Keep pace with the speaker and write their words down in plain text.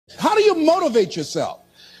How do you motivate yourself?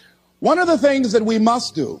 One of the things that we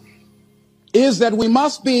must do is that we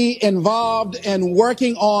must be involved in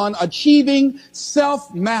working on achieving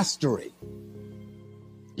self-mastery.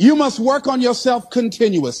 You must work on yourself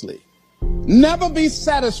continuously. Never be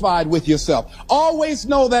satisfied with yourself. Always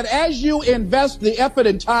know that as you invest the effort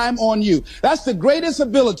and time on you, that's the greatest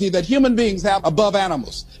ability that human beings have above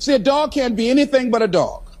animals. See, a dog can't be anything but a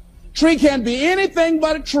dog. Tree can't be anything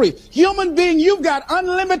but a tree. Human being, you've got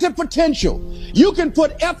unlimited potential. You can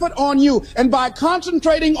put effort on you, and by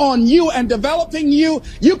concentrating on you and developing you,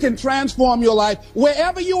 you can transform your life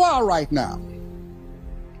wherever you are right now.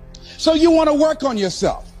 So you want to work on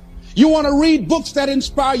yourself. You want to read books that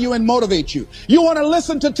inspire you and motivate you. You want to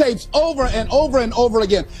listen to tapes over and over and over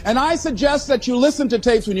again. And I suggest that you listen to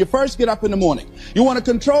tapes when you first get up in the morning. You want to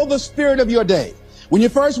control the spirit of your day. When you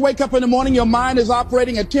first wake up in the morning, your mind is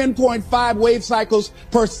operating at 10.5 wave cycles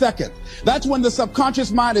per second. That's when the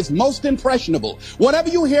subconscious mind is most impressionable. Whatever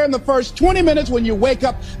you hear in the first 20 minutes when you wake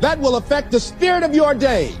up, that will affect the spirit of your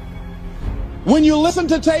day. When you listen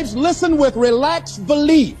to tapes, listen with relaxed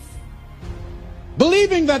belief,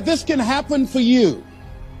 believing that this can happen for you.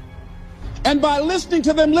 And by listening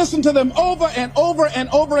to them, listen to them over and over and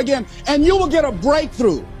over again, and you will get a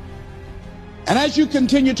breakthrough. And as you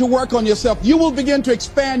continue to work on yourself, you will begin to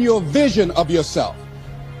expand your vision of yourself.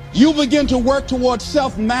 You begin to work towards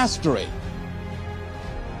self-mastery.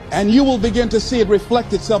 And you will begin to see it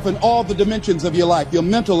reflect itself in all the dimensions of your life, your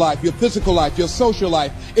mental life, your physical life, your social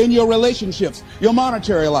life, in your relationships, your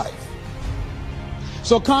monetary life.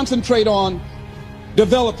 So concentrate on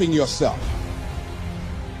developing yourself.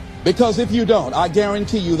 Because if you don't, I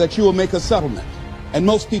guarantee you that you will make a settlement. And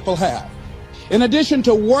most people have. In addition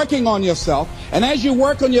to working on yourself, and as you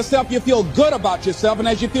work on yourself, you feel good about yourself, and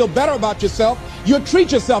as you feel better about yourself, you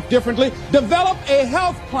treat yourself differently. Develop a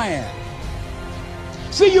health plan.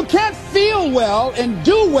 See, you can't feel well and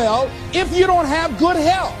do well if you don't have good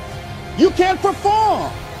health. You can't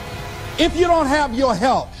perform if you don't have your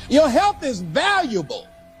health. Your health is valuable.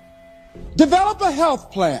 Develop a health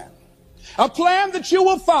plan. A plan that you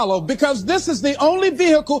will follow, because this is the only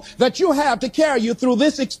vehicle that you have to carry you through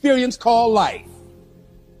this experience called life.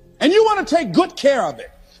 And you want to take good care of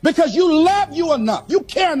it because you love you enough. You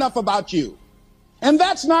care enough about you. And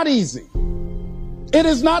that's not easy. It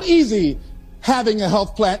is not easy having a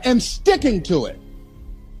health plan and sticking to it.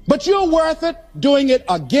 But you're worth it doing it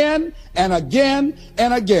again and again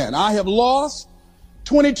and again. I have lost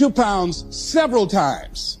 22 pounds several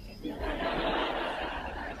times.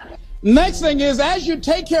 Next thing is, as you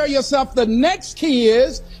take care of yourself, the next key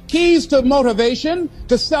is keys to motivation,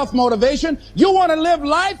 to self-motivation. You want to live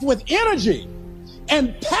life with energy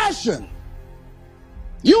and passion.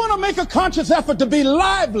 You want to make a conscious effort to be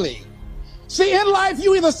lively. See, in life,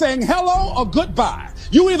 you either saying hello or goodbye.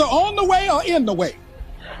 You either on the way or in the way.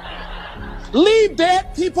 Leave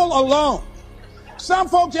dead people alone. Some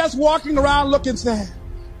folks just walking around looking sad.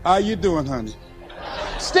 How you doing, honey?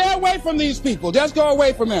 Stay away from these people. Just go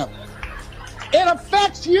away from them. It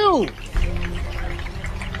affects you.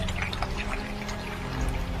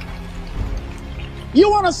 You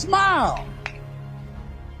want to smile.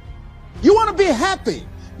 You want to be happy.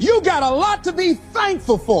 You got a lot to be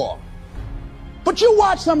thankful for. But you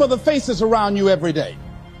watch some of the faces around you every day.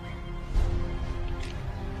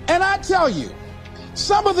 And I tell you,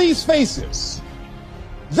 some of these faces,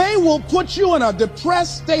 they will put you in a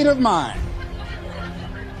depressed state of mind.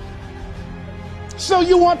 So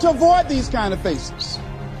you want to avoid these kind of faces.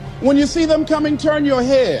 When you see them coming, turn your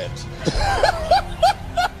head.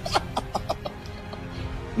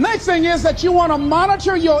 Next thing is that you want to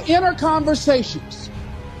monitor your inner conversations.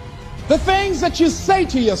 The things that you say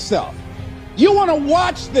to yourself. You want to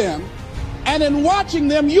watch them, and in watching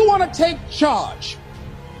them, you want to take charge.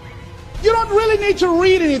 You don't really need to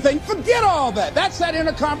read anything. Forget all that. That's that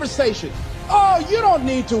inner conversation. Oh, you don't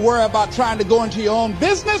need to worry about trying to go into your own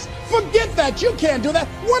business. Forget that. You can't do that.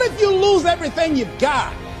 What if you lose everything you've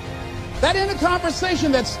got? That inner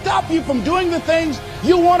conversation that stops you from doing the things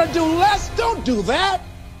you want to do less, don't do that.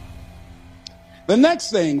 The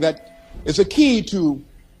next thing that is a key to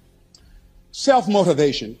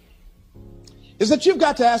self-motivation is that you've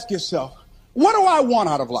got to ask yourself, what do I want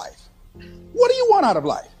out of life? What do you want out of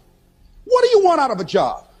life? What do you want out of a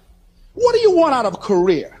job? What do you want out of a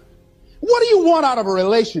career? What do you want out of a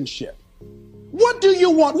relationship? What do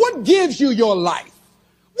you want? What gives you your life?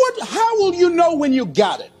 How will you know when you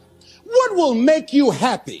got it? What will make you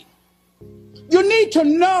happy? You need to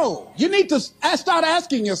know. You need to start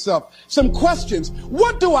asking yourself some questions.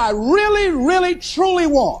 What do I really, really, truly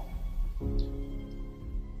want?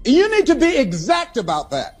 You need to be exact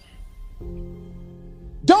about that.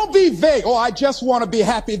 Don't be vague. Oh, I just want to be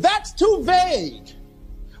happy. That's too vague.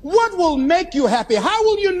 What will make you happy? How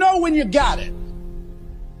will you know when you got it?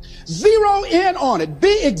 Zero in on it.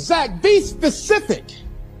 Be exact. Be specific.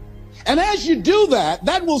 And as you do that,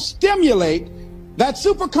 that will stimulate that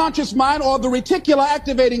superconscious mind, or the reticular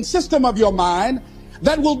activating system of your mind,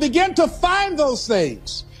 that will begin to find those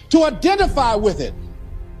things, to identify with it.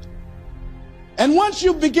 And once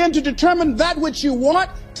you begin to determine that which you want,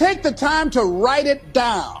 take the time to write it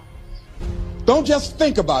down. Don't just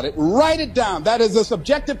think about it. Write it down. That is a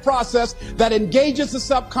subjective process that engages the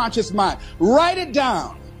subconscious mind. Write it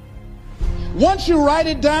down. Once you write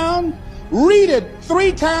it down, read it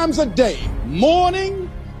 3 times a day,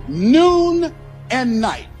 morning, noon, and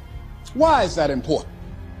night. Why is that important?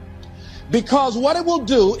 Because what it will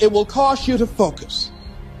do, it will cause you to focus.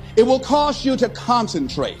 It will cause you to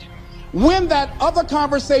concentrate. When that other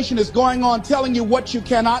conversation is going on, telling you what you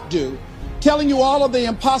cannot do, telling you all of the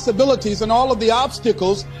impossibilities and all of the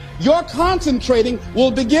obstacles, your concentrating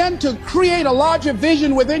will begin to create a larger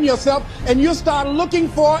vision within yourself, and you start looking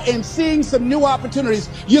for and seeing some new opportunities.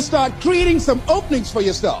 You start creating some openings for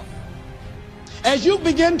yourself. As you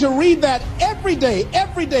begin to read that every day,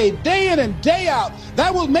 day in and day out,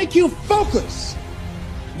 that will make you focus.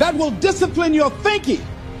 That will discipline your thinking.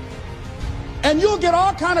 And you'll get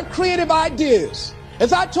all kind of creative ideas.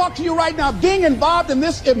 As I talk to you right now, being involved in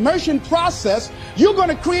this immersion process, you're going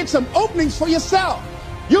to create some openings for yourself.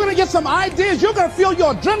 You're going to get some ideas. You're going to feel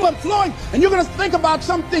your adrenaline flowing, and you're going to think about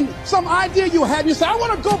something, some idea you had. And you say, I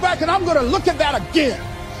want to go back and I'm going to look at that again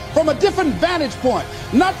from a different vantage point,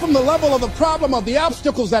 not from the level of the problem of the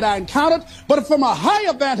obstacles that I encountered, but from a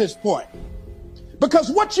higher vantage point.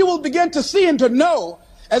 Because what you will begin to see and to know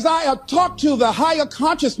as I talk to the higher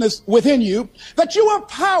consciousness within you, that you are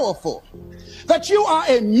powerful, that you are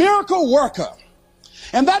a miracle worker.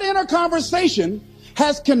 And that inner conversation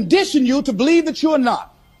has conditioned you to believe that you are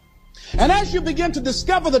not. And as you begin to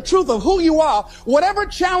discover the truth of who you are, whatever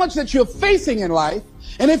challenge that you're facing in life,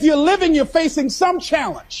 and if you're living, you're facing some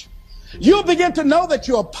challenge, you'll begin to know that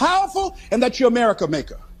you're powerful and that you're a miracle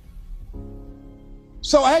maker.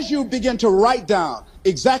 So as you begin to write down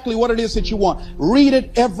exactly what it is that you want, read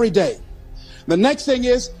it every day. The next thing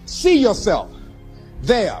is, see yourself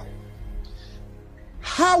there.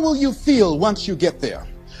 How will you feel once you get there?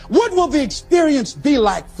 What will the experience be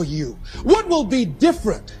like for you? What will be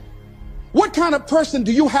different? What kind of person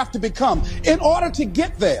do you have to become in order to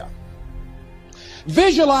get there?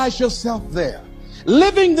 Visualize yourself there,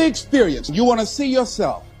 living the experience. You want to see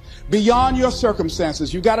yourself beyond your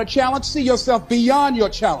circumstances. You got a challenge, see yourself beyond your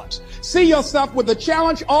challenge. See yourself with the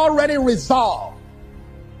challenge already resolved.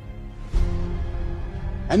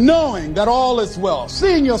 And knowing that all is well,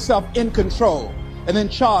 seeing yourself in control and in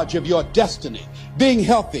charge of your destiny, being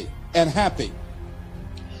healthy and happy.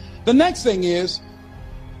 The next thing is,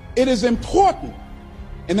 it is important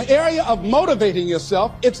in the area of motivating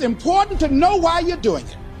yourself, it's important to know why you're doing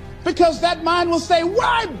it. Because that mind will say,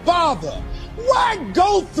 why bother? Why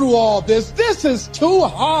go through all this? This is too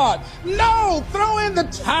hard. No, throw in the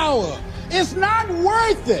towel. It's not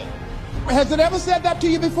worth it. Has it ever said that to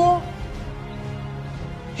you before?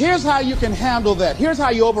 Here's how you can handle that. Here's how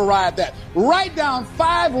you override that. Write down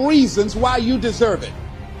 5 reasons why you deserve it.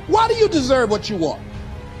 Why do you deserve what you want?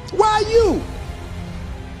 Why you?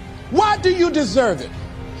 Why do you deserve it?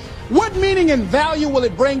 What meaning and value will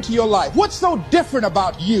it bring to your life? What's so different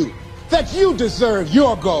about you that you deserve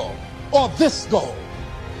your goal or this goal?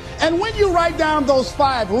 And when you write down those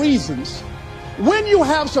 5 reasons, when you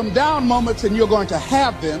have some down moments, and you're going to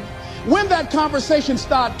have them, when that conversation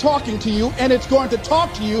starts talking to you, and it's going to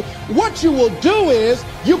talk to you, what you will do is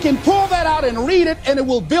you can pull that out and read it, and it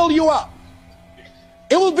will build you up.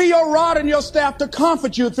 It will be your rod and your staff to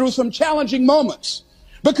comfort you through some challenging moments,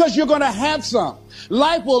 because you're going to have some.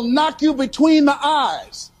 Life will knock you between the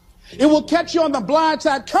eyes. It will catch you on the blind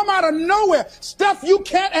side, come out of nowhere, stuff you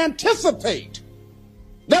can't anticipate.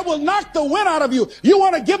 That will knock the wind out of you. You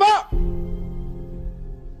want to give up.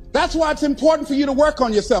 That's why it's important for you to work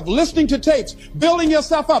on yourself, listening to tapes, building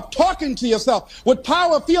yourself up, talking to yourself with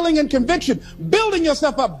power, feeling, and conviction, building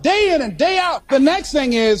yourself up day in and day out. The next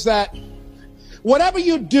thing is that whatever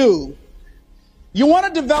you do, you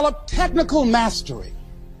want to develop technical mastery.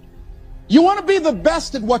 You want to be the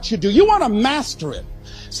best at what you do. You want to master it.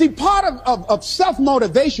 See, part of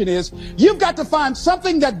self-motivation is you've got to find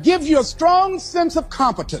something that gives you a strong sense of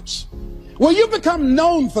competence. Well, you become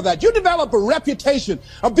known for that. You develop a reputation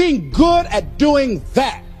of being good at doing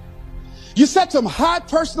that. You set some high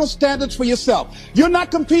personal standards for yourself. You're not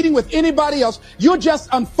competing with anybody else. You're just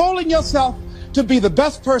unfolding yourself to be the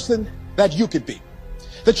best person that you could be.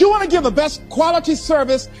 that you want to give the best quality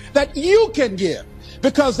service that you can give,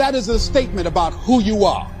 because that is a statement about who you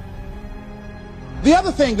are. The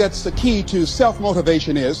other thing that's the key to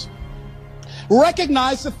self-motivation is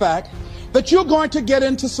recognize the fact that you're going to get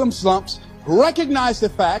into some slumps. Recognize the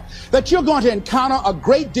fact that you're going to encounter a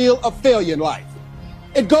great deal of failure in life.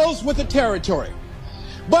 It goes with the territory.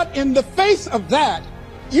 But in the face of that,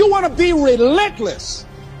 you want to be relentless.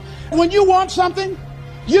 When you want something,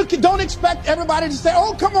 you don't expect everybody to say,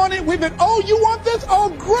 oh, come on in. Oh, you want this? Oh,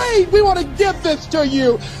 great. We want to give this to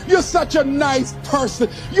you. You're such a nice person.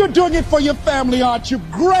 You're doing it for your family, aren't you?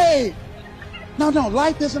 Great. No,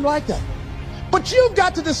 life isn't like that. But you've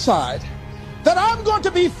got to decide that I'm going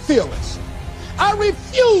to be fearless. I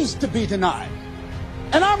refuse to be denied.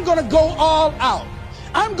 And I'm going to go all out.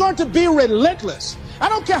 I'm going to be relentless. I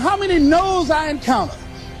don't care how many no's I encounter.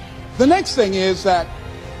 The next thing is that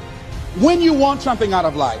when you want something out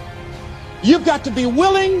of life, you've got to be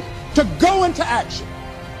willing to go into action.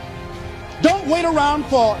 Don't wait around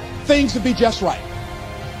for things to be just right.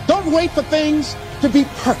 Don't wait for things to be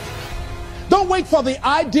perfect. Don't wait for the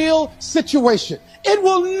ideal situation. It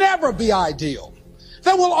will never be ideal.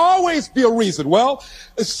 There will always be a reason. Well,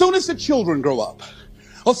 as soon as the children grow up,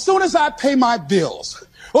 or as soon as I pay my bills,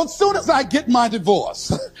 or as soon as I get my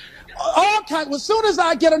divorce, as soon as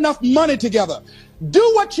I get enough money together,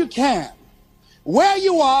 do what you can, where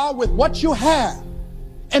you are with what you have,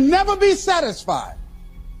 and never be satisfied.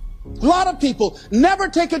 A lot of people never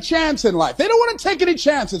take a chance in life. They don't want to take any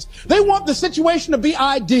chances. They want the situation to be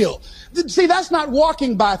ideal. See, that's not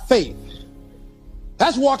walking by faith.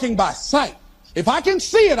 That's walking by sight. If I can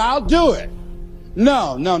see it, I'll do it.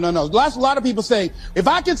 No. That's a lot of people saying, if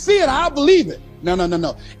I can see it, I'll believe it.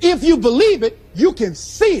 No. If you believe it, you can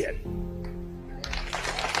see it.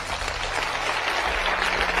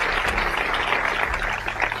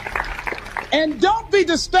 And don't be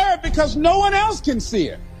disturbed because no one else can see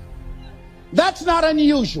it. That's not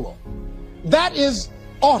unusual. That is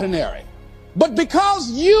ordinary. But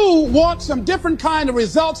because you want some different kind of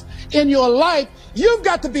results in your life, you've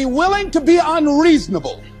got to be willing to be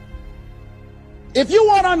unreasonable. If you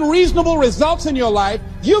want unreasonable results in your life,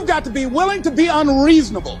 you've got to be willing to be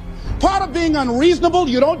unreasonable. Part of being unreasonable,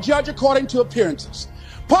 you don't judge according to appearances.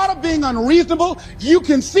 Part of being unreasonable, you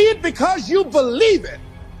can see it because you believe it.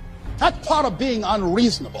 That's part of being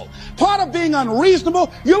unreasonable. Part of being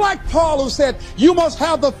unreasonable, you're like Paul, who said, you must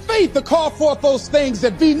have the faith to call forth those things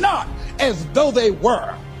that be not as though they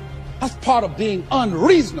were. That's part of being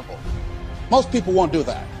unreasonable. Most people won't do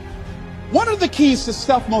that. One of the keys to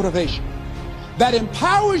self-motivation that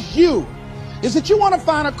empowers you is that you want to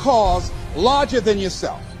find a cause larger than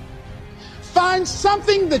yourself. Find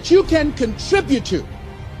something that you can contribute to.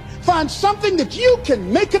 Find something that you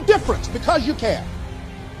can make a difference because you can.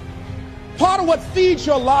 Part of what feeds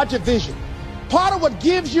your larger vision, part of what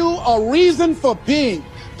gives you a reason for being,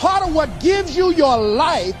 part of what gives you your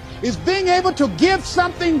life is being able to give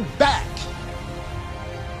something back.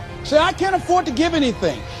 Say, I can't afford to give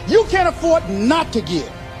anything. You can't afford not to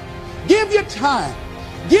give. Give your time.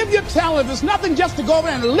 Give your talent. If it's nothing just to go over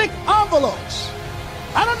and lick envelopes.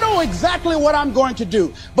 I don't know exactly what I'm going to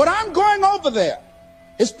do, but I'm going over there.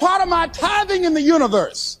 It's part of my tithing in the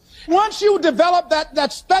universe. Once you develop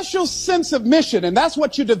that special sense of mission, and that's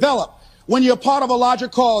what you develop when you're part of a larger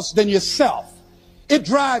cause than yourself, it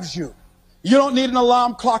drives you. You don't need an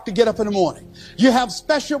alarm clock to get up in the morning. You have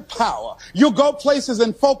special power. You'll go places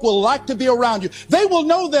and folk will like to be around you. They will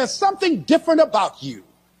know there's something different about you.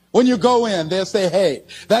 When you go in, they'll say, hey,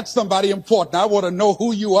 that's somebody important. I want to know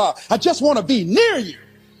who you are. I just want to be near you.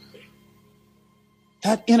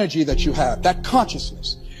 That energy that you have, that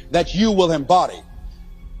consciousness that you will embody,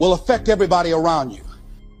 will affect everybody around you.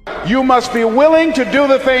 You must be willing to do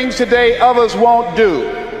the things today others won't do,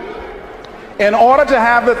 in order to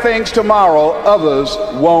have the things tomorrow others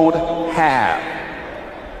won't have.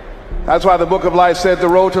 That's why the book of life said the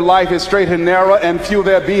road to life is straight and narrow, and few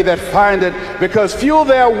there be that find it, because few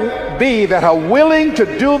there be that are willing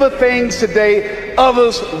to do the things today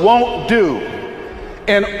others won't do,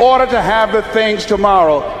 in order to have the things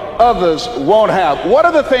tomorrow others won't have. What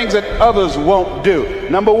are the things that others won't do?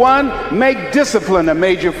 Number one, make discipline a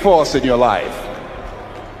major force in your life.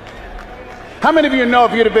 How many of you know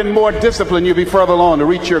if you'd have been more disciplined, you'd be further along to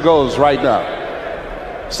reach your goals right now?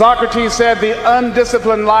 Socrates said the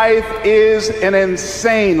undisciplined life is an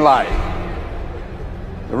insane life.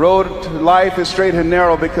 The road to life is straight and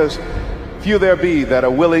narrow because few there be that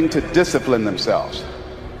are willing to discipline themselves.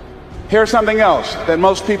 Here's something else that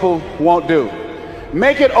most people won't do.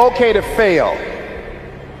 Make it okay to fail.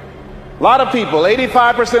 A lot of people,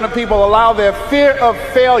 85% of people, allow their fear of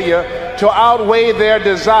failure to outweigh their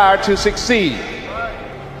desire to succeed.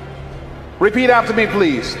 Repeat after me,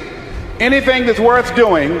 please. Anything that's worth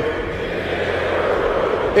doing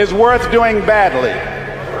is worth doing badly.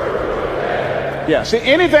 Yeah, see,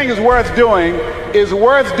 anything that's worth doing is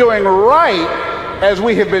worth doing right, as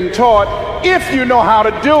we have been taught, if you know how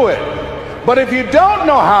to do it. But if you don't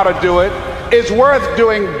know how to do it, it's worth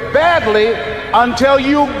doing badly until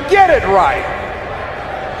you get it right.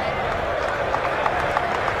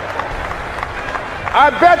 I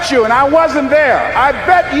bet you, and I wasn't there, I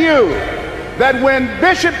bet you that when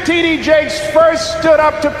Bishop T.D. Jakes first stood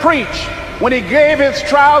up to preach, when he gave his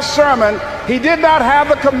trial sermon, he did not have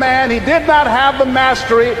the command, he did not have the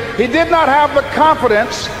mastery, he did not have the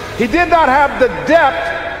confidence, he did not have the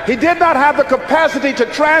depth, he did not have the capacity to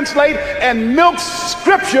translate and milk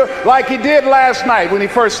scripture like he did last night when he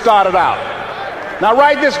first started out. Now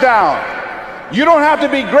write this down. You don't have to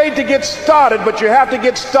be great to get started, but you have to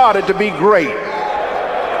get started to be great.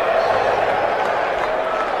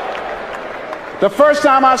 The first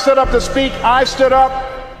time I stood up to speak, I stood up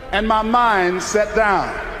and my mind sat down.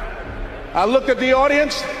 I looked at the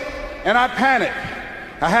audience and I panicked.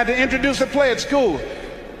 I had to introduce a play at school.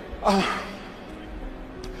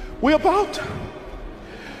 We're about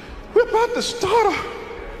to start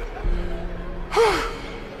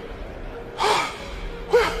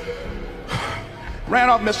ran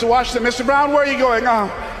off, Mr. Washington. Mr. Brown, where are you going?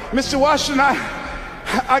 Mr. Washington,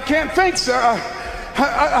 I can't think, sir.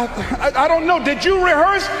 I don't know. Did you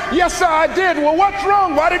rehearse? Yes, sir, I did. Well, what's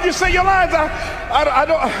wrong? Why did you say your lines?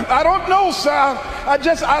 I don't know, sir. I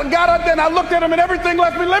got up there and I looked at him and everything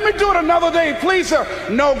left me. Let me do it another day, please, sir.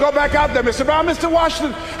 No, go back out there, Mr. Brown. Mr.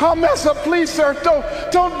 Washington, I'll mess up, please, sir.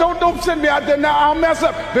 Don't send me out there now. I'll mess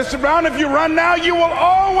up. Mr. Brown, if you run now, you will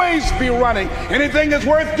always be running. Anything that's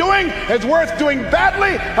worth doing is worth doing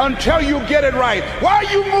badly until you get it right. Why are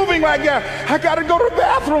you moving like that? I got to go to the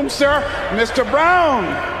bathroom, sir. Mr. Brown,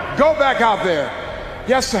 go back out there.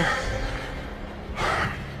 Yes, sir.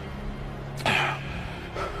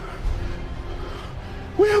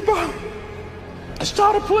 We're about to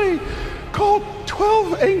start a play called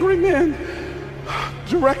 12 Angry Men,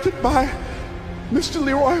 directed by Mr.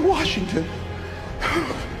 Leroy Washington.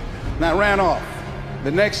 And I ran off.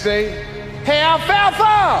 The next day, hey,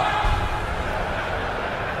 Alfalfa!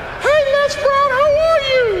 Hey, Les Brown, how are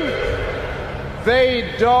you?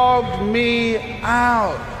 They dogged me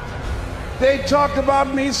out. They talked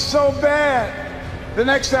about me so bad. The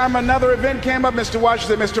next time another event came up, Mr.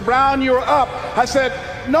 Washington said, Mr. Brown, you're up. I said,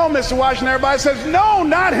 no, Mr. Washington. Everybody says, no,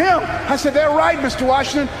 not him. I said, they're right, Mr.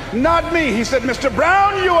 Washington, not me. He said, Mr.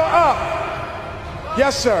 Brown, you are up.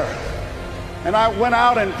 Yes, sir. And I went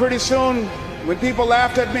out, and pretty soon, when people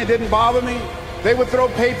laughed at me, it didn't bother me. They would throw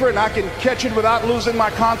paper, and I could catch it without losing my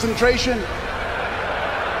concentration.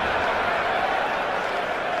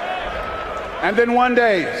 And then one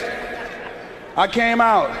day, I came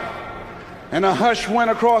out, and a hush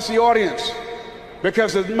went across the audience,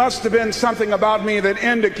 because it must have been something about me that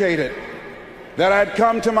indicated that I'd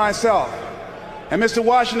come to myself. And Mr.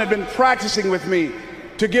 Washington had been practicing with me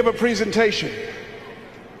to give a presentation.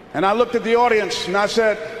 And I looked at the audience and I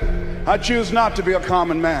said, I choose not to be a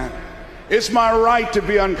common man. It's my right to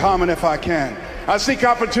be uncommon if I can. I seek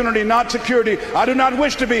opportunity, not security. I do not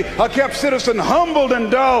wish to be a kept citizen, humbled and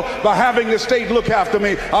dull by having the state look after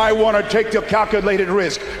me. I want to take the calculated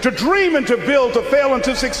risk, to dream and to build, to fail and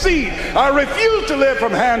to succeed. I refuse to live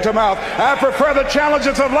from hand to mouth. I prefer the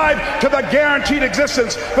challenges of life to the guaranteed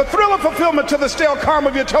existence, the thrill of fulfillment to the stale calm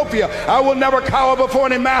of utopia. I will never cower before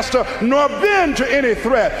any master, nor bend to any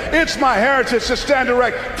threat. It's my heritage to stand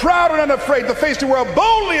erect, proud and unafraid, to face the world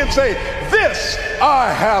boldly and say, this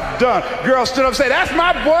I have done. Girl stood up and said, that's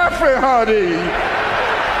my boyfriend, honey.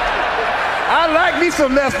 I like me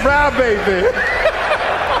some Les Brown, baby.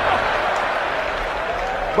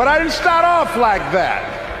 But I didn't start off like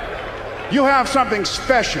that. You have something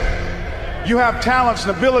special. You have talents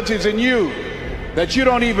and abilities in you that you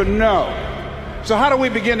don't even know. So how do we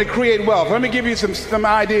begin to create wealth? Let me give you some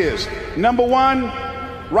ideas. Number one,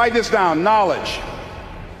 write this down, knowledge.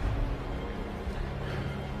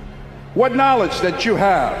 What knowledge that you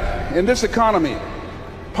have in this economy,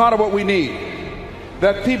 part of what we need,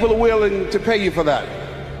 that people are willing to pay you for that.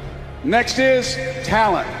 Next is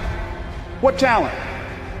talent. What talent?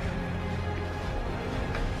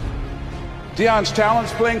 Dion's talent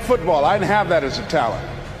is playing football. I didn't have that as a talent.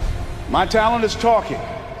 My talent is talking.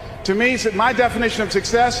 To me, my definition of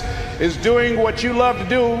success is doing what you love to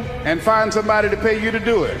do and find somebody to pay you to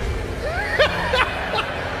do it.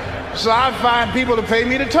 So I find people to pay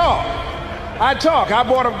me to talk. I talk. I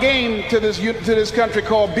brought a game to this country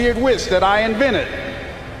called Beard Whist that I invented.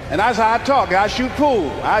 And that's how I talk. I shoot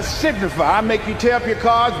pool. I signify. I make you tear up your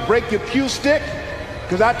cards, break your cue stick,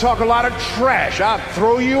 because I talk a lot of trash. I'll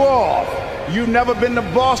throw you off. You've never been to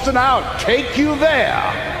Boston, I'll take you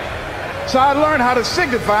there. So I learned how to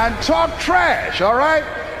signify and talk trash, all right?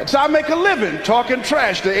 So I make a living talking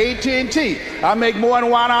trash to AT&T. I make more in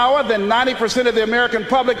 1 hour than 90% of the American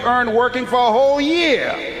public earn working for a whole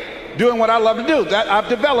year doing what I love to do. That I've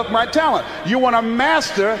developed my talent. You want to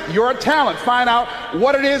master your talent. Find out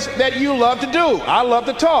what it is that you love to do. I love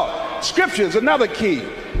to talk. Scripture is another key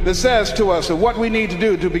that says to us what we need to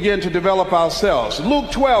do to begin to develop ourselves. Luke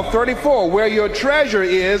 12:34, where your treasure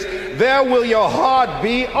is, there will your heart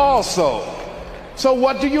be also. So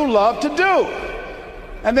what do you love to do?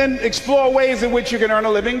 And then explore ways in which you can earn a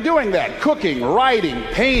living doing that. Cooking, writing,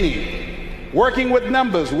 painting, working with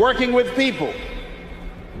numbers, working with people.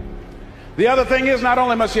 The other thing is, not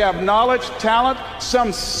only must you have knowledge, talent,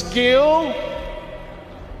 some skill,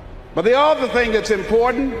 but the other thing that's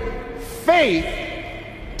important, faith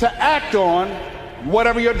to act on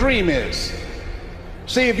whatever your dream is.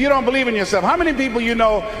 See, if you don't believe in yourself, how many people you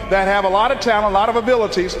know that have a lot of talent, a lot of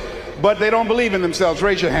abilities, but they don't believe in themselves?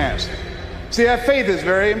 Raise your hands. See, that faith is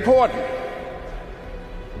very important.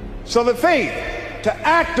 So the faith to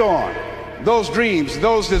act on those dreams,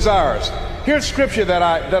 those desires. Here's scripture that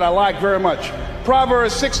I like very much.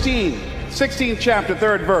 Proverbs 16th chapter,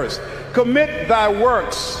 3rd verse. Commit thy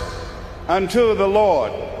works unto the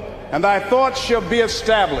Lord, and thy thoughts shall be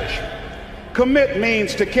established. Commit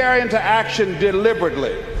means to carry into action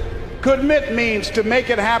deliberately. Commit means to make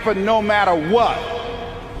it happen no matter what.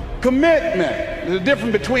 Commitment, the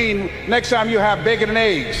difference between next time you have bacon and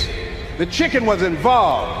eggs. The chicken was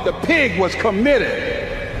involved. The pig was committed.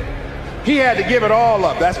 He had to give it all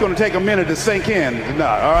up. That's going to take a minute to sink in. No,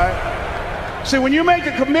 all right? See, when you make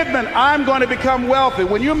a commitment, I'm going to become wealthy.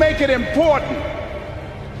 When you make it important,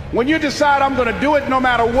 when you decide I'm going to do it no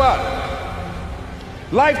matter what,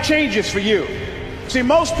 life changes for you. See,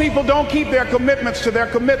 most people don't keep their commitments to their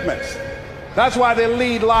commitments. That's why they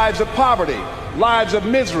lead lives of poverty, lives of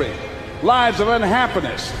misery, lives of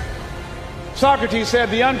unhappiness. Socrates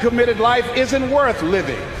said the uncommitted life isn't worth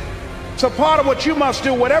living. So part of what you must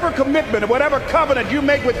do, whatever commitment, whatever covenant you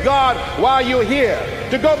make with God while you're here,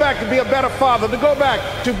 to go back to be a better father, to go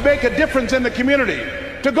back to make a difference in the community,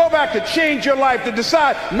 to go back to change your life, to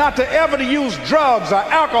decide not to ever to use drugs or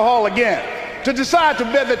alcohol again, to decide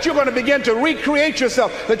that you're going to begin to recreate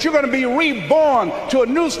yourself, that you're going to be reborn to a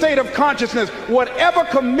new state of consciousness. Whatever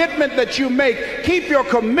commitment that you make, keep your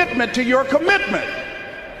commitment to your commitment.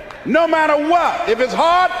 No matter what. If it's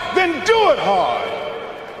hard, then do it hard.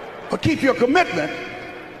 But keep your commitment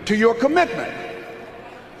to your commitment.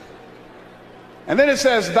 And then it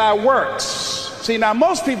says thy works. See, now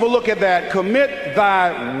most people look at that, commit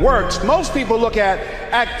thy works. Most people look at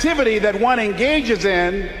activity that one engages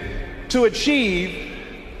in to achieve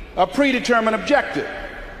a predetermined objective.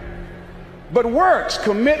 But works,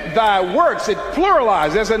 commit thy works, it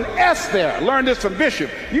pluralizes. There's an S there. Learn this from Bishop.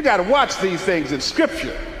 You got to watch these things in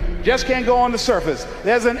Scripture. Just can't go on the surface.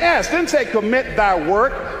 There's an S. Didn't say commit thy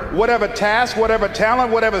work, whatever task, whatever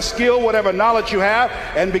talent, whatever skill, whatever knowledge you have,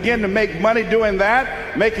 and begin to make money doing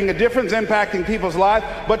that, making a difference, impacting people's lives.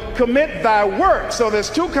 But commit thy work. So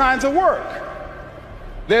there's two kinds of work.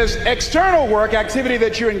 There's external work, activity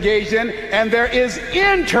that you're engaged in, and there is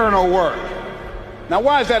internal work. Now,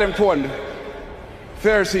 why is that important?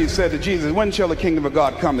 Pharisees said to Jesus, when shall the kingdom of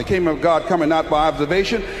God come? The kingdom of God coming not by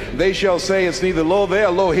observation. They shall say it's neither lo there,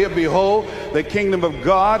 lo here. Behold, the kingdom of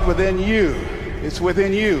God within you. It's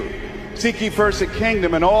within you. Seek ye first the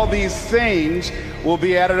kingdom, and all these things will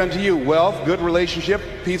be added unto you. Wealth, good relationship,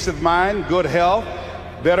 peace of mind, good health,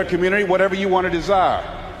 better community, whatever you want to desire.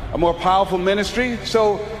 A more powerful ministry.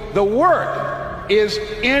 So the work is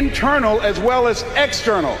internal as well as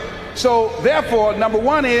external. So therefore, number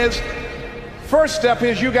one is, first step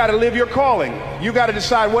is you got to live your calling. You got to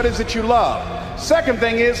decide what is it you love. Second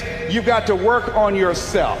thing is you've got to work on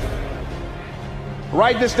yourself.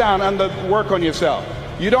 Write this down under work on yourself.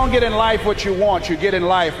 You don't get in life what you want, you get in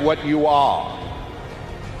life what you are.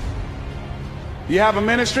 You have a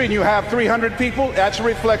ministry and you have 300 people, that's a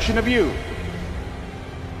reflection of you.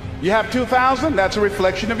 You have 2,000, that's a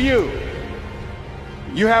reflection of you.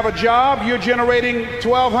 You have a job, you're generating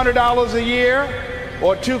 $1,200 a year,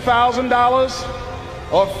 or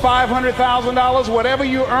 $2,000, or $500,000, whatever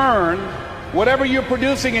you earn, whatever you're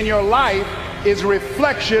producing in your life is a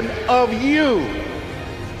reflection of you.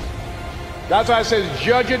 That's why it says,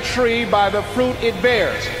 judge a tree by the fruit it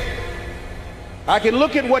bears. I can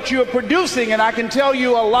look at what you're producing and I can tell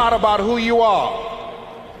you a lot about who you are.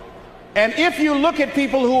 And if you look at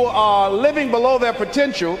people who are living below their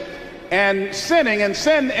potential and sinning, and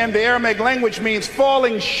sin in the Aramaic language means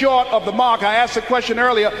falling short of the mark. I asked the question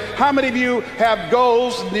earlier, how many of you have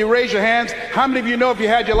goals? You raise your hands. How many of you know if you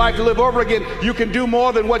had your life to live over again, you can do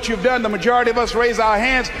more than what you've done? The majority of us raise our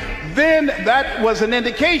hands. Then that was an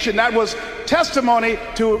indication, that was testimony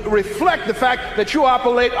to reflect the fact that you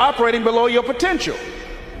operating below your potential.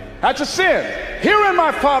 That's a sin. Herein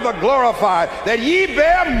my Father glorified, that ye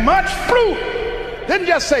bear much fruit. Didn't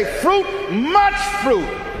just say fruit, much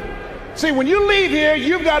fruit. See, when you leave here,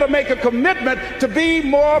 you've got to make a commitment to be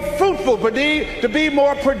more fruitful, to be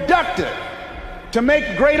more productive, to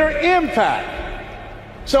make greater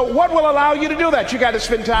impact. So what will allow you to do that? You got to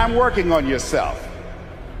spend time working on yourself.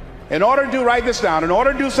 In order to write this down, in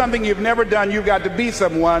order to do something you've never done, you've got to be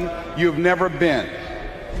someone you've never been.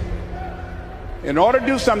 In order to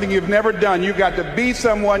do something you've never done, you've got to be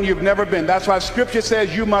someone you've never been. That's why Scripture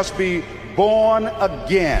says you must be born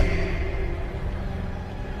again.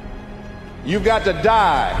 You've got to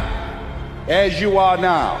die as you are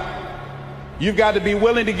now. You've got to be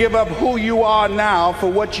willing to give up who you are now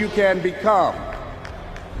for what you can become.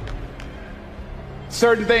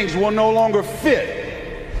 Certain things will no longer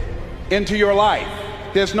fit into your life.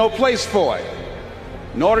 There's no place for it.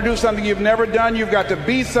 In order to do something you've never done, you've got to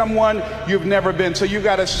be someone you've never been. So you've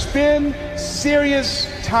got to spend serious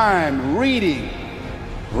time reading,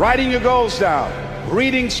 writing your goals down,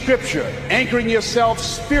 reading Scripture, anchoring yourself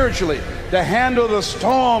spiritually to handle the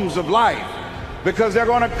storms of life, because they're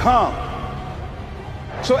going to come.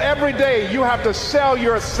 So every day you have to sell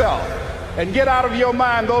yourself and get out of your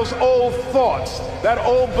mind those old thoughts, that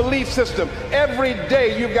old belief system. Every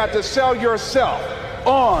day you've got to sell yourself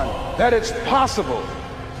on that it's possible.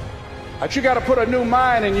 That you got to put a new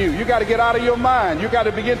mind in you. You got to get out of your mind. You got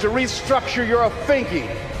to begin to restructure your thinking.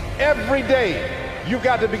 Every day you've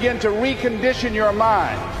got to begin to recondition your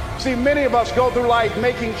mind. See, many of us go through life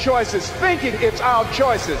making choices, thinking it's our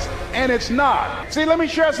choices, and it's not. See, let me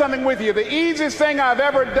share something with you. The easiest thing I've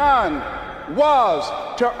ever done was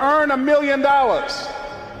to earn $1 million.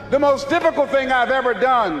 The most difficult thing I've ever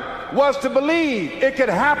done was to believe it could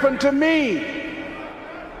happen to me.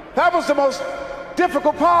 That was the most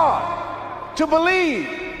difficult part, to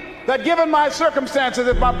believe that given my circumstances,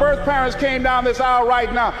 if my birth parents came down this aisle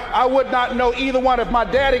right now, I would not know either one if my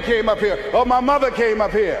daddy came up here or my mother came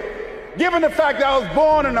up here. Given the fact that I was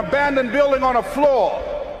born in an abandoned building on a floor,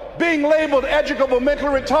 being labeled educable,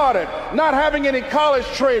 mentally retarded, not having any college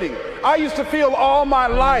training, I used to feel all my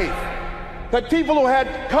life that people who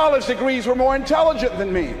had college degrees were more intelligent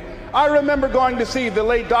than me. I remember going to see the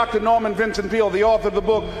late Dr. Norman Vincent Peale, the author of the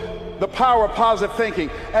book, The Power of Positive Thinking.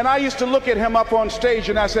 And I used to look at him up on stage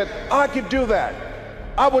and I said, I could do that.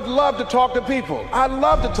 I would love to talk to people. I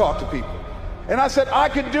love to talk to people. And I said, I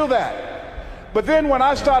could do that. But then when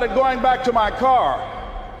I started going back to my car,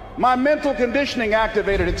 my mental conditioning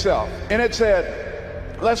activated itself. And it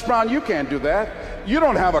said, Les Brown, you can't do that. You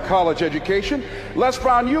don't have a college education. Les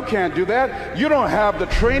Brown, you can't do that. You don't have the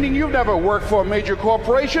training. You've never worked for a major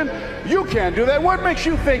corporation. You can't do that. What makes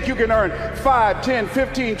you think you can earn $5, $10,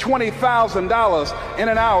 $15, $20,000 in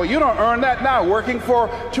an hour? You don't earn that now working for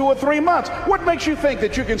 2 or 3 months. What makes you think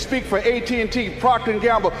that you can speak for AT&T, Procter &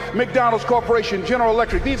 Gamble, McDonald's Corporation, General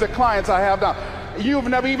Electric? These are clients I have now. You've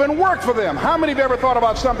never even worked for them. How many of you ever thought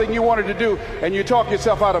about something you wanted to do and you talk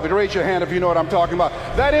yourself out of it? Raise your hand if you know what I'm talking about.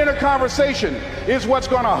 That inner conversation is what's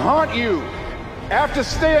going to haunt you after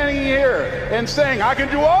standing here and saying, I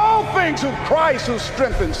can do all things through Christ who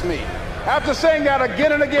strengthens me. After saying that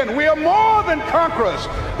again and again, we are more than conquerors.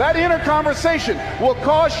 That inner conversation will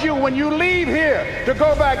cause you, when you leave here, to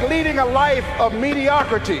go back leading a life of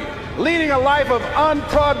mediocrity, leading a life of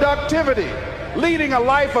unproductivity, leading a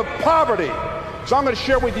life of poverty. So I'm going to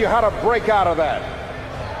share with you how to break out of that.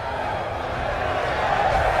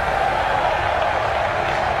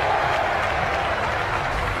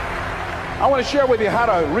 I want to share with you how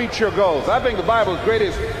to reach your goals. I think the Bible's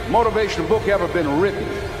greatest motivational book ever been written.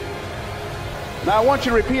 Now I want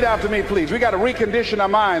you to repeat after me, please. We got to recondition our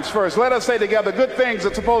minds first. Let us say together, good things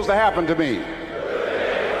are supposed to happen to me.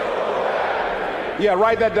 Yeah,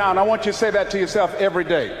 write that down. I want you to say that to yourself every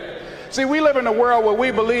day. See, we live in a world where we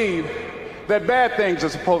believe that bad things are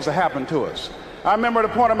supposed to happen to us. I remember at a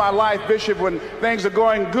point in my life, Bishop, when things are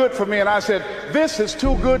going good for me, and I said, this is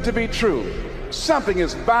too good to be true. Something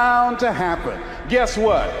is bound to happen. Guess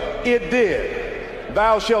what? It did.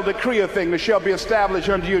 Thou shalt decree a thing that shall be established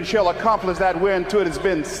unto you, and shall accomplish that whereunto it has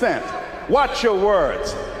been sent. Watch your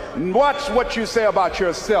words. Watch what you say about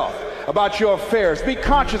yourself, about your affairs. Be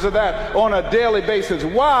conscious of that on a daily basis.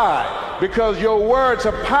 Why? Because your words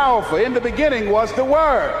are powerful. In the beginning was the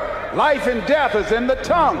Word. Life and death is in the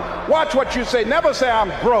tongue. Watch what you say. Never say I'm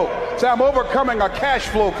broke. Say I'm overcoming a cash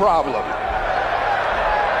flow problem.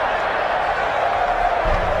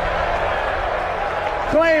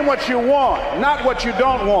 Claim what you want, not what you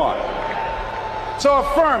don't want. So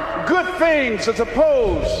affirm good things are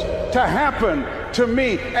supposed to happen to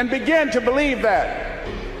me and begin to believe that.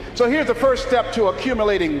 So here's the first step to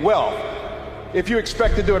accumulating wealth. If you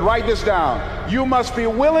expect to do it, write this down. You must be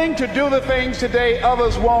willing to do the things today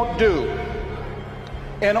others won't do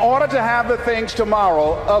in order to have the things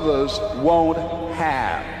tomorrow others won't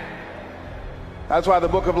have. That's why the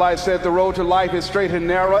book of life says the road to life is straight and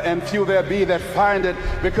narrow, and few there be that find it,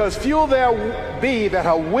 because few there be that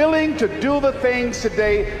are willing to do the things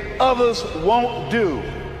today others won't do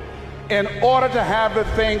in order to have the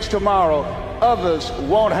things tomorrow others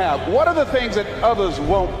won't have. What are the things that others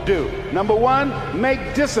won't do? Number one,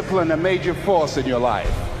 make discipline a major force in your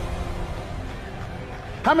life.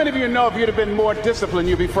 How many of you know if you'd have been more disciplined,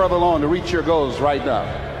 you'd be further along to reach your goals right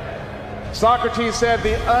now? Socrates said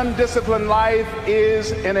the undisciplined life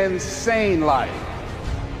is an insane life.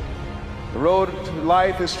 The road to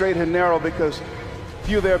life is straight and narrow because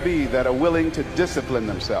few there be that are willing to discipline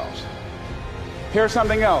themselves. Here's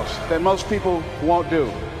something else that most people won't do.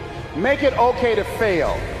 Make it okay to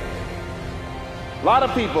fail. A lot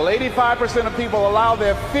of people, 85% of people, allow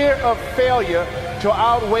their fear of failure to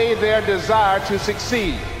outweigh their desire to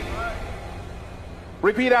succeed.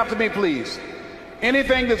 Repeat after me, please.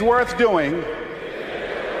 Anything that's worth doing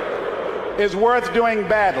is worth doing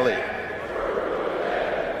badly.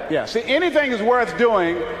 Yeah, see, anything that's worth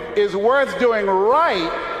doing is worth doing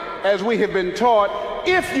right, as we have been taught,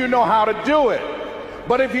 if you know how to do it.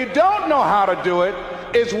 But if you don't know how to do it,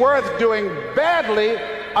 it's worth doing badly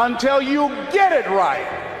until you get it right.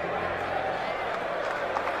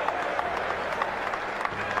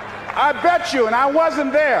 I bet you, and I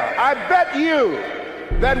wasn't there, I bet you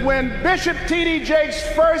that when Bishop T.D. Jakes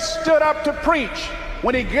first stood up to preach,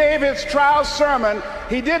 when he gave his trial sermon,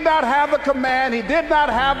 he did not have the command, he did not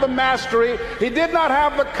have the mastery, he did not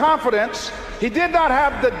have the confidence, he did not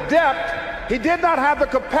have the depth, he did not have the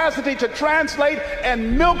capacity to translate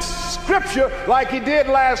and milk scripture like he did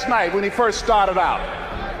last night when he first started out.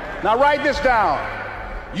 Now write this down.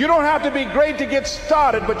 You don't have to be great to get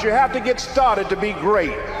started, but you have to get started to be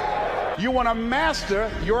great. You want to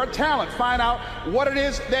master your talent. Find out what it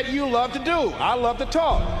is that you love to do. I love to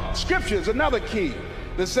talk. Scripture is another key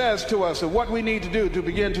that says to us of what we need to do to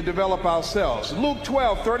begin to develop ourselves. Luke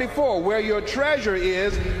 12:34, where your treasure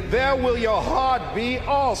is, there will your heart be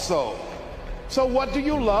also. So what do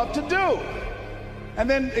you love to do? And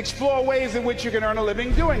then explore ways in which you can earn a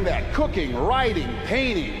living doing that. Cooking, writing,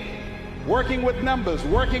 painting, working with numbers,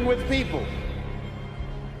 working with people.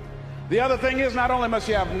 The other thing is, not only must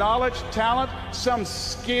you have knowledge, talent, some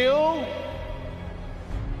skill,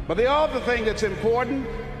 but the other thing that's important,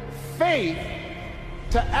 faith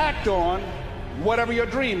to act on whatever your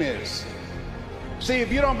dream is. See,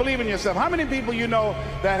 if you don't believe in yourself, how many people you know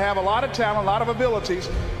that have a lot of talent, a lot of abilities,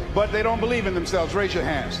 but they don't believe in themselves? Raise your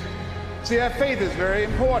hands. See, that faith is very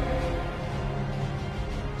important.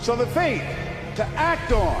 So the faith to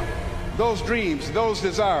act on those dreams, those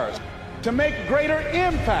desires, to make greater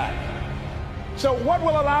impact. So what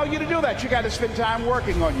will allow you to do that? You got to spend time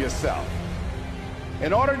working on yourself.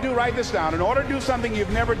 In order to do, write this down, in order to do something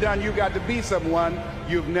you've never done, you've got to be someone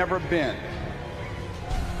you've never been.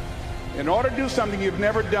 In order to do something you've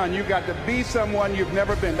never done, you've got to be someone you've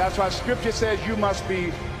never been. That's why Scripture says you must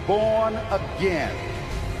be born again.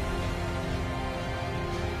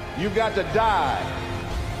 You've got to die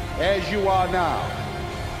as you are now.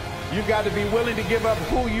 You've got to be willing to give up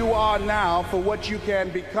who you are now for what you can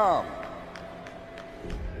become.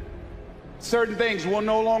 Certain things will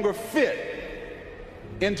no longer fit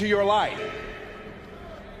into your life.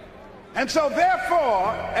 And so therefore,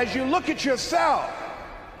 as you look at yourself,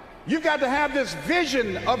 you've got to have this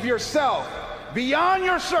vision of yourself beyond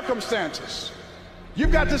your circumstances.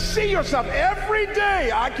 You've got to see yourself every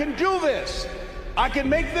day. I can do this. I can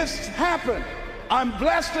make this happen. I'm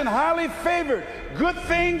blessed and highly favored. Good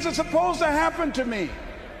things are supposed to happen to me.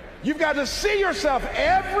 You've got to see yourself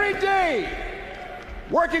every day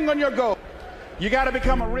working on your goal. You got to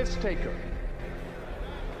become a risk taker.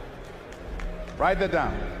 Write that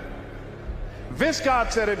down.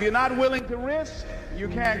 Viscott said, if you're not willing to risk, you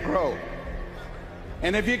can't grow.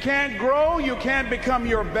 And if you can't grow, you can't become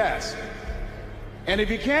your best. And if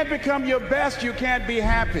you can't become your best, you can't be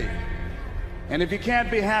happy. And if you can't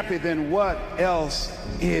be happy, then what else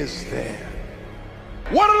is there?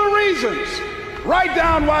 What are the reasons? Write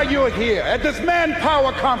down while you're here at this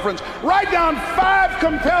Manpower Conference. Write down 5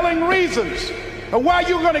 compelling reasons And why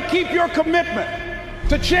you're going to keep your commitment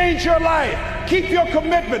to change your life. Keep your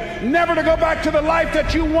commitment never to go back to the life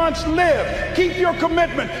that you once lived. Keep your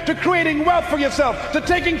commitment to creating wealth for yourself, to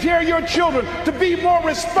taking care of your children, to be more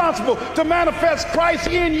responsible, to manifest Christ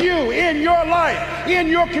in you, in your life, in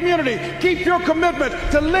your community. Keep your commitment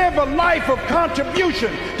to live a life of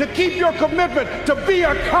contribution, to keep your commitment to be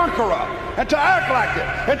a conqueror, and to act like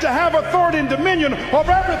it, and to have authority and dominion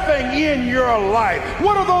over everything in your life.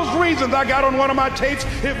 What are those reasons? I got on one of my tapes,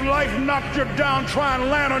 if life knocked you down, try and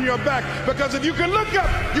land on your back, because if you can look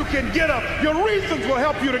up, you can get up. Your reasons will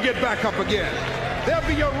help you to get back up again. They'll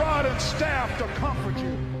be your rod and staff to comfort you.